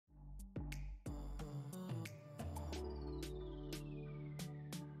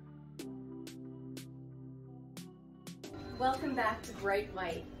Welcome back to Bright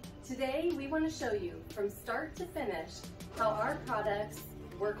White. Today we want to show you from start to finish how our products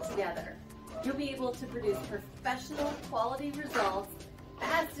work together. You'll be able to produce professional quality results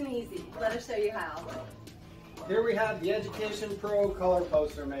fast and easy. Let us show you how. Here we have the Education Pro Color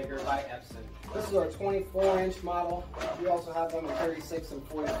Poster Maker by Epson. This is our 24-inch model. We also have them in 36 and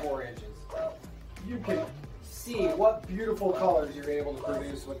 44 inches. You can see what beautiful colors you're able to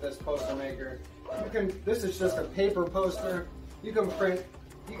produce with this poster maker. This is just a paper poster. You can print,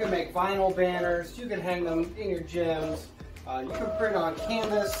 you can make vinyl banners, you can hang them in your gyms, you can print on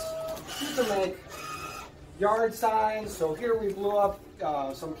canvas, you can make yard signs. So here we blew up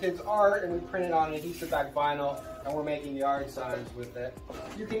some kids' art and we printed on adhesive back vinyl and we're making yard signs with it.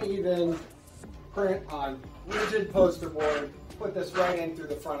 You can even print on rigid poster board, put this right in through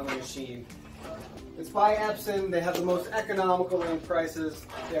the front of the machine. It's by Epson. They have the most economical in prices.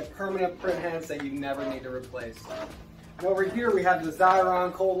 They have permanent print heads that you never need to replace. And over here we have the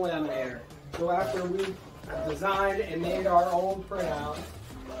Xyron cold laminator. So after we designed and made our own printout,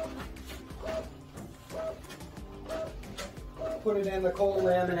 put it in the cold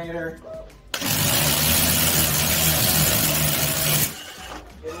laminator,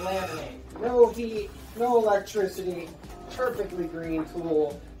 and laminate. No heat, no electricity, perfectly green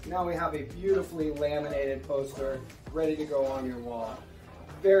tool. Now we have a beautifully laminated poster ready to go on your wall.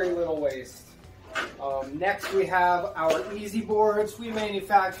 Very little waste. Next we have our easy boards. We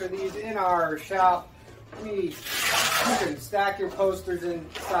manufacture these in our shop. You can stack your posters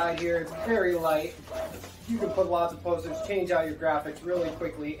inside here. It's very light. You can put lots of posters, change out your graphics really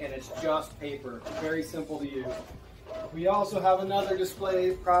quickly, and it's just paper. Very simple to use. We also have another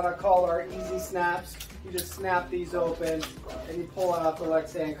display product called our Easy Snaps. You just snap these open and you pull out the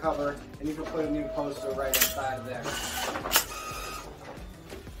Lexan cover and you can put a new poster right inside of there.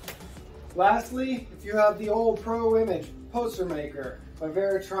 Lastly, if you have the old Pro Image poster maker by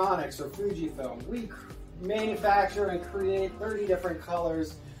Veritronics or Fujifilm, we manufacture and create 30 different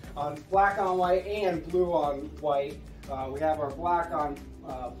colors on black on white and blue on white. We have our black on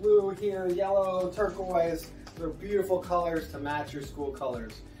blue here, yellow, turquoise. They're beautiful colors to match your school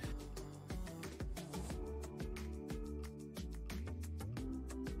colors.